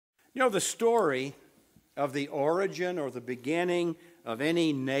You know, the story of the origin or the beginning of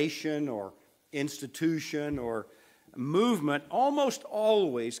any nation or institution or movement almost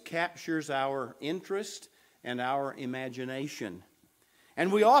always captures our interest and our imagination.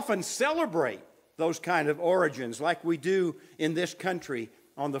 And we often celebrate those kind of origins like we do in this country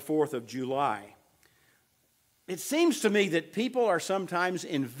on the 4th of July. It seems to me that people are sometimes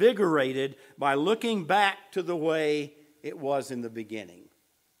invigorated by looking back to the way it was in the beginning.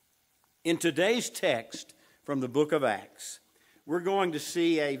 In today's text from the book of Acts, we're going to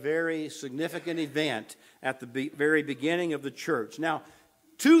see a very significant event at the very beginning of the church. Now,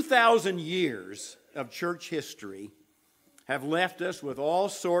 2,000 years of church history have left us with all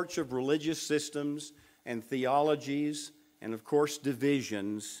sorts of religious systems and theologies and, of course,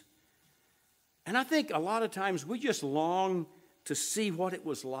 divisions. And I think a lot of times we just long to see what it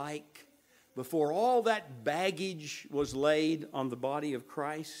was like before all that baggage was laid on the body of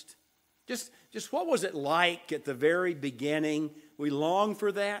Christ. Just what was it like at the very beginning? We long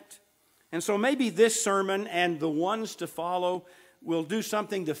for that. And so maybe this sermon and the ones to follow will do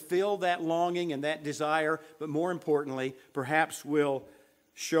something to fill that longing and that desire, but more importantly, perhaps will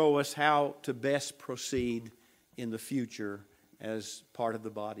show us how to best proceed in the future as part of the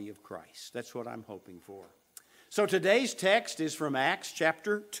body of Christ. That's what I'm hoping for. So today's text is from Acts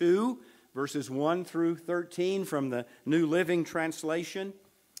chapter 2, verses 1 through 13 from the New Living Translation.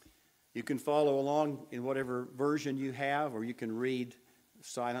 You can follow along in whatever version you have, or you can read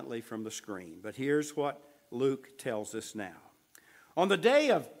silently from the screen. But here's what Luke tells us now. On the day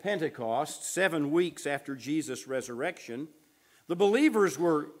of Pentecost, 7 weeks after Jesus' resurrection, the believers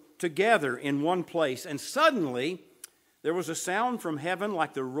were together in one place, and suddenly there was a sound from heaven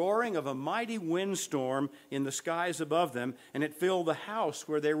like the roaring of a mighty windstorm in the skies above them, and it filled the house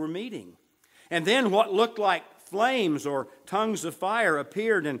where they were meeting. And then what looked like flames or tongues of fire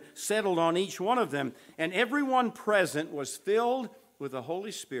appeared and settled on each one of them, and everyone present was filled with the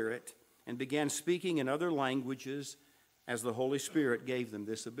Holy Spirit and began speaking in other languages as the Holy Spirit gave them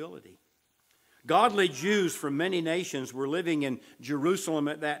this ability. Godly Jews from many nations were living in Jerusalem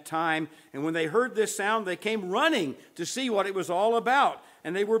at that time, and when they heard this sound, they came running to see what it was all about.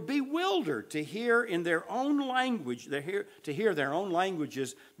 And they were bewildered to hear in their own language, to hear their own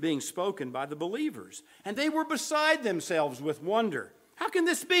languages being spoken by the believers. And they were beside themselves with wonder. "How can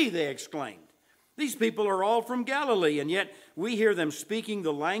this be?" they exclaimed. "These people are all from Galilee, and yet we hear them speaking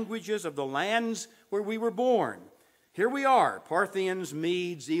the languages of the lands where we were born. Here we are, Parthians,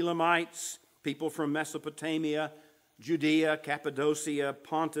 Medes, Elamites, people from Mesopotamia, Judea, Cappadocia,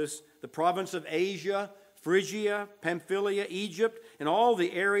 Pontus, the province of Asia, Phrygia, Pamphylia, Egypt, and all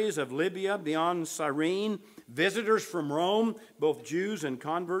the areas of Libya beyond Cyrene, visitors from Rome, both Jews and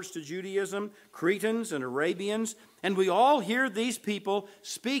converts to Judaism, Cretans and Arabians, and we all hear these people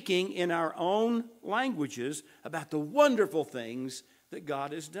speaking in our own languages about the wonderful things that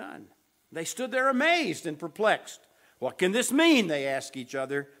God has done." They stood there amazed and perplexed. "What can this mean?" they asked each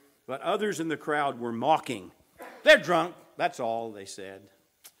other, but others in the crowd were mocking. "They're drunk, that's all," they said.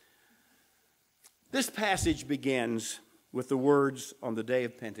 This passage begins with the words "on the day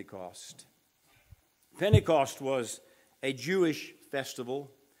of Pentecost." Pentecost was a Jewish festival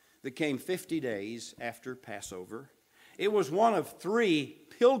that came 50 days after Passover. It was one of 3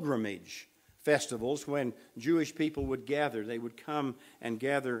 pilgrimage festivals when Jewish people would gather. They would come and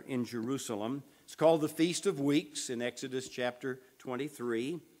gather in Jerusalem. It's called the Feast of Weeks in Exodus chapter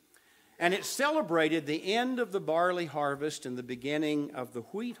 23. And it celebrated the end of the barley harvest and the beginning of the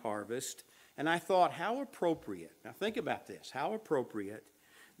wheat harvest. And I thought, how appropriate, now think about this, how appropriate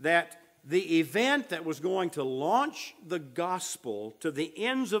that the event that was going to launch the gospel to the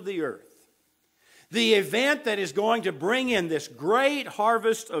ends of the earth, the event that is going to bring in this great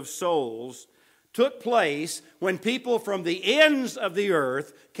harvest of souls, took place when people from the ends of the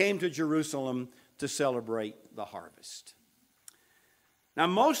earth came to Jerusalem to celebrate the harvest. Now,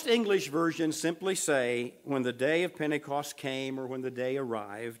 most English versions simply say, "when the day of Pentecost came," or "when the day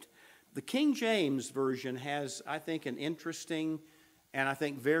arrived." The King James Version has, I think, an interesting and I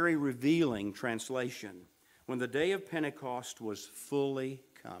think very revealing translation. "When the day of Pentecost was fully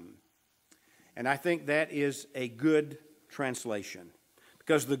come." And I think that is a good translation,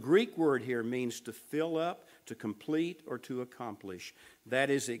 because the Greek word here means to fill up, to complete, or to accomplish. That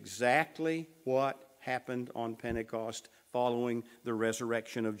is exactly what happened on Pentecost following the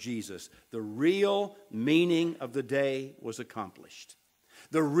resurrection of Jesus. The real meaning of the day was accomplished.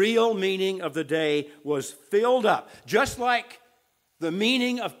 The real meaning of the day was filled up. Just like the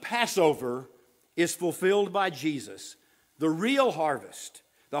meaning of Passover is fulfilled by Jesus, the real harvest,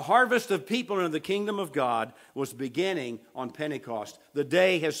 The harvest of people into the kingdom of God was beginning on Pentecost. The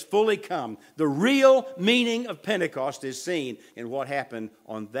day has fully come. The real meaning of Pentecost is seen in what happened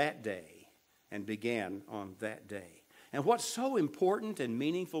on that day and began on that day. And what's so important and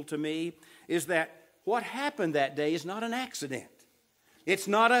meaningful to me is that what happened that day is not an accident. It's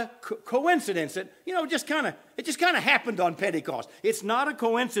not a coincidence that, it just kind of happened on Pentecost. It's not a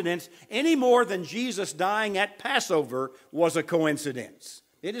coincidence any more than Jesus dying at Passover was a coincidence.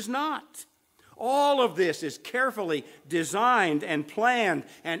 It is not. All of this is carefully designed and planned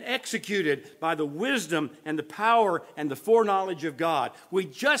and executed by the wisdom and the power and the foreknowledge of God. We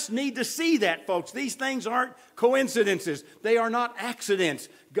just need to see that, folks. These things aren't coincidences. They are not accidents.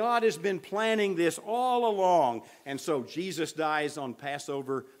 God has been planning this all along. And so Jesus dies on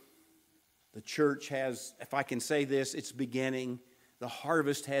Passover. The church has, if I can say this, its beginning. The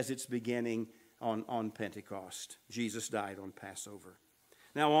harvest has its beginning on Pentecost. Jesus died on Passover.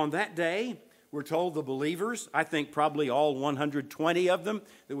 Now, on that day, we're told the believers, I think probably all 120 of them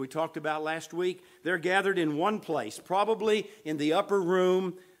that we talked about last week, they're gathered in one place, probably in the upper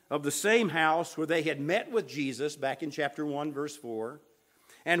room of the same house where they had met with Jesus back in chapter 1, verse 4,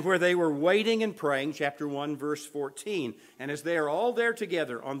 and where they were waiting and praying, chapter 1, verse 14. And as they are all there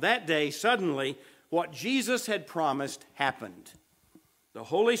together on that day, suddenly what Jesus had promised happened. The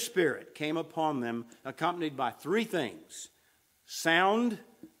Holy Spirit came upon them, accompanied by three things: sound,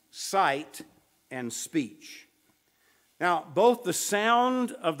 sight, and speech. Now, both the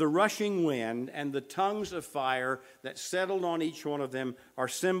sound of the rushing wind and the tongues of fire that settled on each one of them are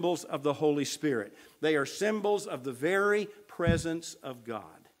symbols of the Holy Spirit. They are symbols of the very presence of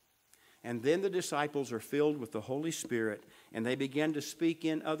God. And then the disciples are filled with the Holy Spirit, and they begin to speak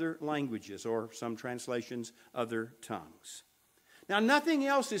in other languages, or some translations, other tongues. Now, nothing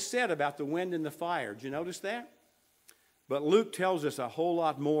else is said about the wind and the fire. Did you notice that? But Luke tells us a whole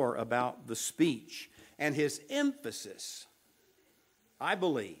lot more about the speech. And his emphasis, I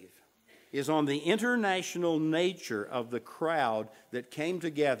believe, is on the international nature of the crowd that came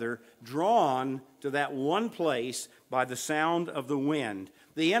together, drawn to that one place by the sound of the wind.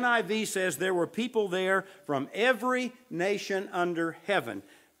 The NIV says there were people there from every nation under heaven.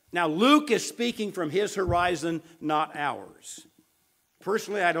 Now, Luke is speaking from his horizon, not ours.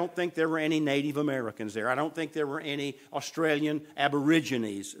 Personally, I don't think there were any Native Americans there. I don't think there were any Australian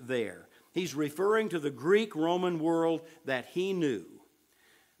Aborigines there. He's referring to the Greek-Roman world that he knew.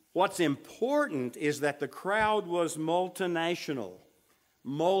 What's important is that the crowd was multinational,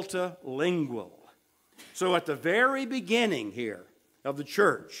 multilingual. So at the very beginning here of the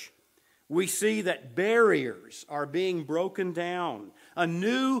church, we see that barriers are being broken down. A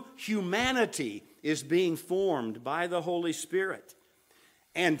new humanity is being formed by the Holy Spirit.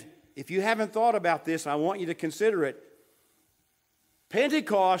 And if you haven't thought about this, I want you to consider it.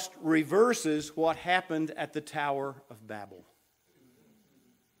 Pentecost reverses what happened at the Tower of Babel.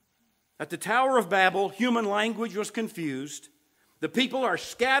 At the Tower of Babel, human language was confused. The people are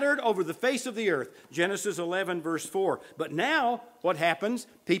scattered over the face of the earth. Genesis 11, verse 4. But now, what happens?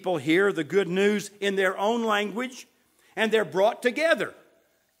 People hear the good news in their own language, and they're brought together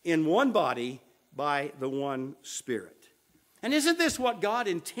in one body by the one Spirit. And isn't this what God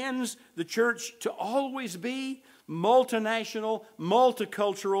intends the church to always be? Multinational,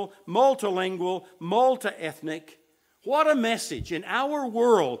 multicultural, multilingual, multi-ethnic. What a message in our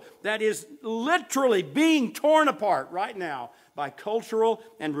world that is literally being torn apart right now by cultural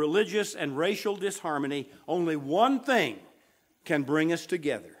and religious and racial disharmony. Only one thing can bring us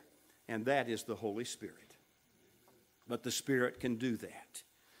together, and that is the Holy Spirit. But the Spirit can do that.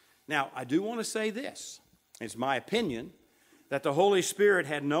 Now, I do want to say this. It's my opinion that the Holy Spirit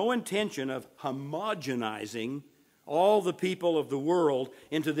had no intention of homogenizing all the people of the world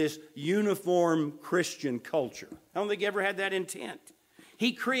into this uniform Christian culture. I don't think he ever had that intent.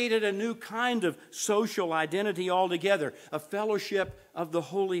 He created a new kind of social identity altogether, a fellowship of the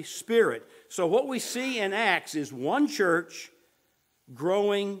Holy Spirit. So what we see in Acts is one church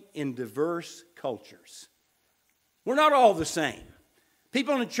growing in diverse cultures. We're not all the same.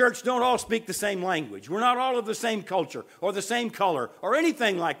 People in the church don't all speak the same language. We're not all of the same culture or the same color or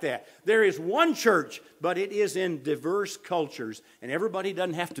anything like that. There is one church, but it is in diverse cultures. And everybody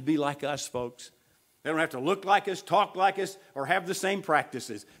doesn't have to be like us, folks. They don't have to look like us, talk like us, or have the same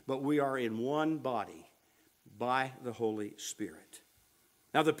practices. But we are in one body by the Holy Spirit.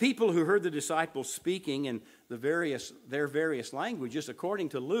 Now, the people who heard the disciples speaking in their various languages, according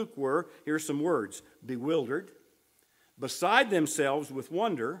to Luke, were, here's some words, bewildered, beside themselves with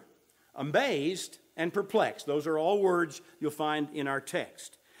wonder, amazed, and perplexed. Those are all words you'll find in our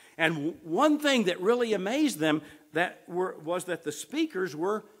text. And one thing that really amazed them, was that the speakers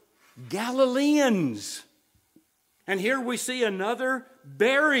were Galileans. And here we see another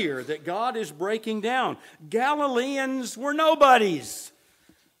barrier that God is breaking down. Galileans were nobodies.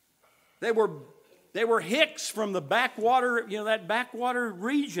 They were hicks from the backwater, that backwater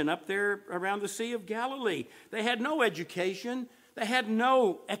region up there around the Sea of Galilee. They had no education. They had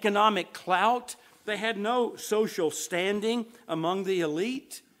no economic clout. They had no social standing among the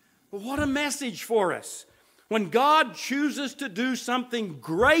elite. Well, what a message for us. When God chooses to do something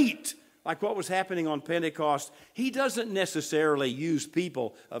great, like what was happening on Pentecost, He doesn't necessarily use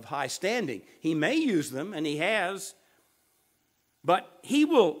people of high standing. He may use them, and He has, but He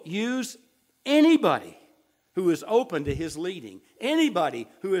will use anybody who is open to His leading, anybody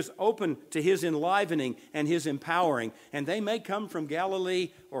who is open to His enlivening and His empowering. And they may come from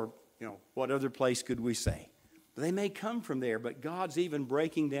Galilee, or what other place could we say? They may come from there, but God's even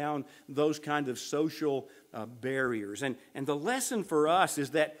breaking down those kind of social barriers. And the lesson for us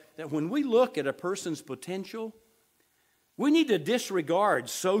is that when we look at a person's potential, we need to disregard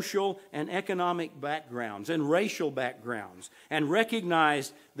social and economic backgrounds and racial backgrounds and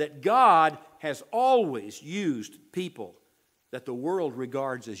recognize that God has always used people that the world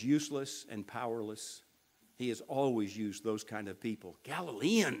regards as useless and powerless. He has always used those kind of people.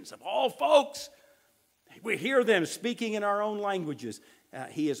 Galileans, of all folks, we hear them speaking in our own languages.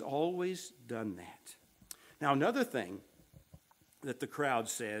 He has always done that. Now, another thing that the crowd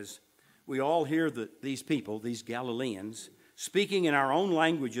says, we all hear these people, these Galileans, speaking in our own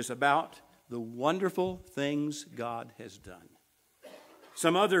languages about the wonderful things God has done.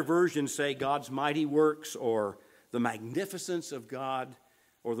 Some other versions say God's mighty works, or the magnificence of God,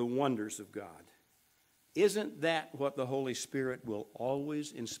 or the wonders of God. Isn't that what the Holy Spirit will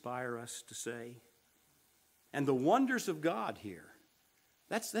always inspire us to say? And the wonders of God here,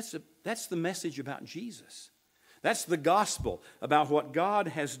 that's the message about Jesus. That's the gospel about what God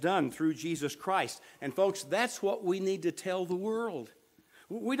has done through Jesus Christ. And folks, that's what we need to tell the world.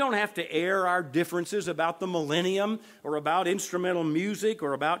 We don't have to air our differences about the millennium or about instrumental music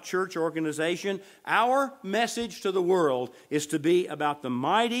or about church organization. Our message to the world is to be about the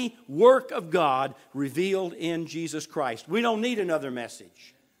mighty work of God revealed in Jesus Christ. We don't need another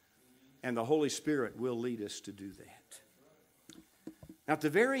message. And the Holy Spirit will lead us to do that. Now, at the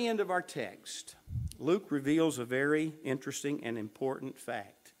very end of our text, Luke reveals a very interesting and important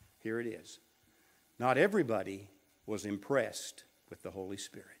fact. Here it is. Not everybody was impressed with the Holy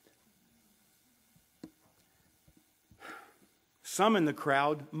Spirit. Some in the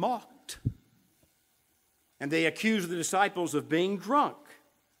crowd mocked, and they accused the disciples of being drunk.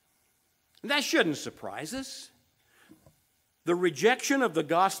 That shouldn't surprise us. The rejection of the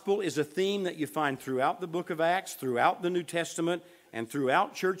gospel is a theme that you find throughout the book of Acts, throughout the New Testament, and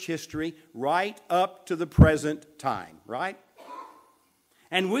throughout church history, right up to the present time, right?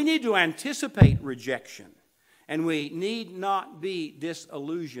 And we need to anticipate rejection, and we need not be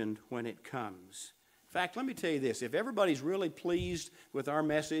disillusioned when it comes. In fact, let me tell you this. If everybody's really pleased with our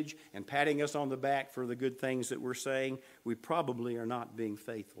message and patting us on the back for the good things that we're saying, we probably are not being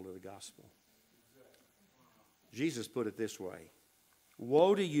faithful to the gospel. Jesus put it this way: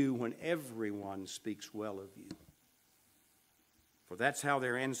 woe to you when everyone speaks well of you. For that's how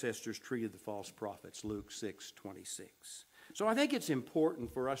their ancestors treated the false prophets, Luke 6:26. So I think it's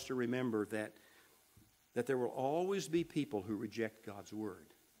important for us to remember that there will always be people who reject God's word.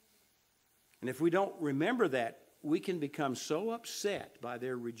 And if we don't remember that, we can become so upset by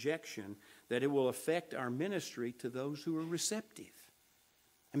their rejection that it will affect our ministry to those who are receptive.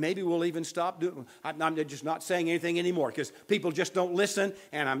 And maybe we'll even stop doing it. I'm just not saying anything anymore because people just don't listen.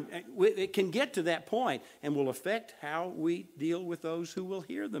 And it can get to that point and will affect how we deal with those who will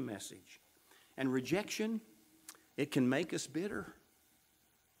hear the message. And rejection, it can make us bitter.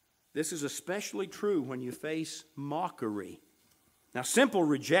 This is especially true when you face mockery. Now, simple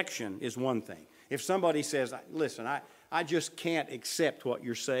rejection is one thing. If somebody says, listen, I just can't accept what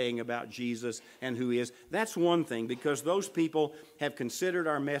you're saying about Jesus and who He is, that's one thing, because those people have considered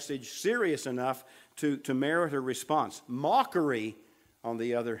our message serious enough to merit a response. Mockery, on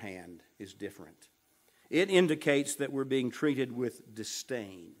the other hand, is different. It indicates that we're being treated with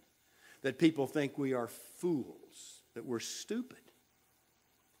disdain, that people think we are fools, that we're stupid.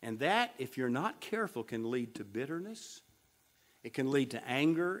 And that, if you're not careful, can lead to bitterness. It can lead to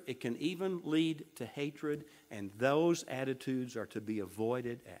anger. It can even lead to hatred. And those attitudes are to be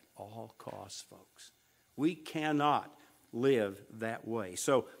avoided at all costs, folks. We cannot live that way.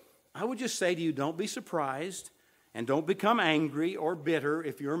 So I would just say to you, don't be surprised and don't become angry or bitter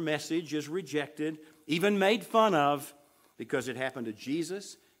if your message is rejected, even made fun of, because it happened to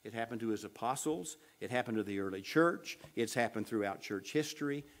Jesus, It happened to his apostles. It happened to the early church. It's happened throughout church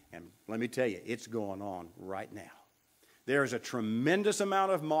history. And let me tell you, it's going on right now. There's a tremendous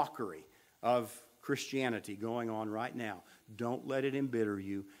amount of mockery of Christianity going on right now. Don't let it embitter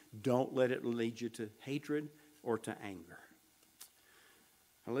you. Don't let it lead you to hatred or to anger.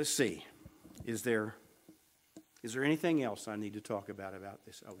 Now let's see. Is there anything else I need to talk about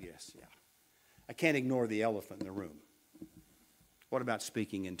this? Oh, yes, yeah. I can't ignore the elephant in the room. What about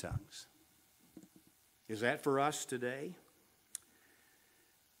speaking in tongues? Is that for us today?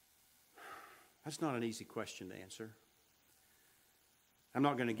 That's not an easy question to answer. I'm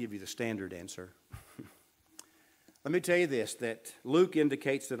not going to give you the standard answer. Let me tell you this, that Luke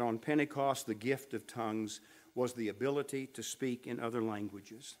indicates that on Pentecost, the gift of tongues was the ability to speak in other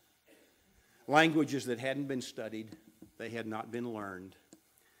languages. Languages that hadn't been studied, they had not been learned.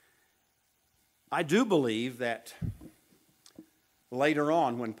 I do believe that later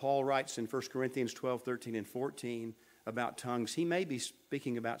on, when Paul writes in 1 Corinthians 12, 13, and 14 about tongues, he may be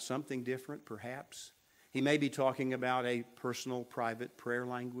speaking about something different, perhaps. He may be talking about a personal, private prayer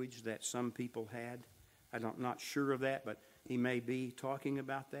language that some people had. I'm not sure of that, but he may be talking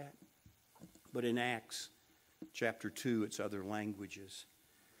about that. But in Acts chapter 2, it's other languages.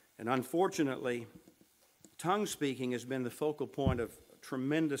 And unfortunately, tongue speaking has been the focal point of a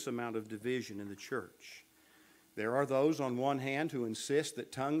tremendous amount of division in the church. There are those on one hand who insist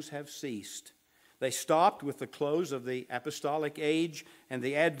that tongues have ceased. They stopped with the close of the apostolic age and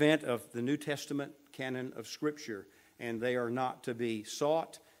the advent of the New Testament canon of Scripture, and they are not to be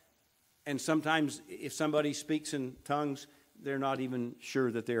sought. And sometimes if somebody speaks in tongues, they're not even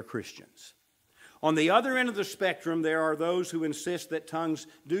sure that they're Christians. On the other end of the spectrum, there are those who insist that tongues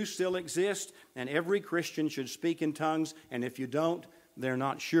do still exist, and every Christian should speak in tongues, and if you don't, they're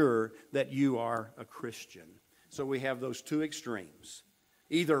not sure that you are a Christian. So we have those two extremes.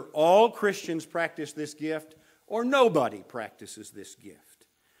 Either all Christians practice this gift, or nobody practices this gift.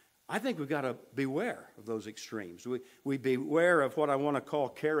 I think we've got to beware of those extremes. We beware of what I want to call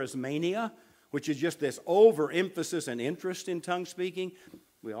charismania, which is just this overemphasis and interest in tongue speaking.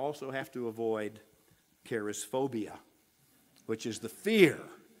 We also have to avoid charisphobia, which is the fear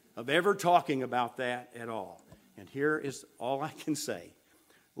of ever talking about that at all. And here is all I can say.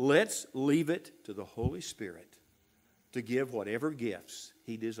 Let's leave it to the Holy Spirit to give whatever gifts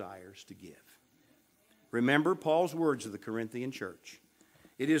He desires to give. Remember Paul's words of the Corinthian church.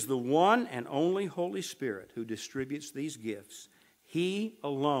 It is the one and only Holy Spirit who distributes these gifts. He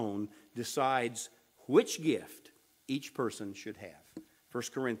alone decides which gift each person should have. 1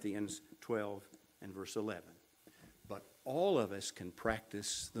 Corinthians 12 and verse 11. But all of us can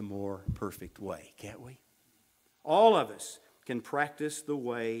practice the more perfect way, can't we? All of us can practice the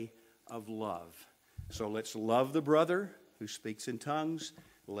way of love. So let's love the brother who speaks in tongues.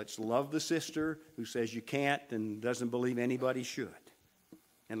 Let's love the sister who says you can't and doesn't believe anybody should.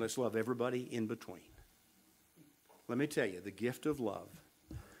 And let's love everybody in between. Let me tell you, the gift of love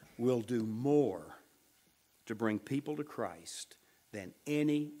will do more to bring people to Christ than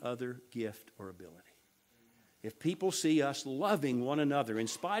any other gift or ability. If people see us loving one another, in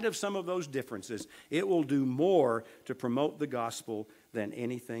spite of some of those differences, it will do more to promote the gospel than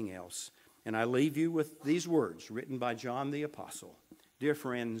anything else. And I leave you with these words written by John the Apostle. Dear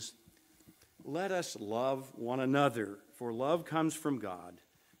friends, let us love one another, for love comes from God,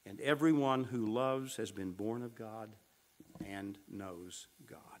 and everyone who loves has been born of God and knows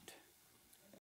God.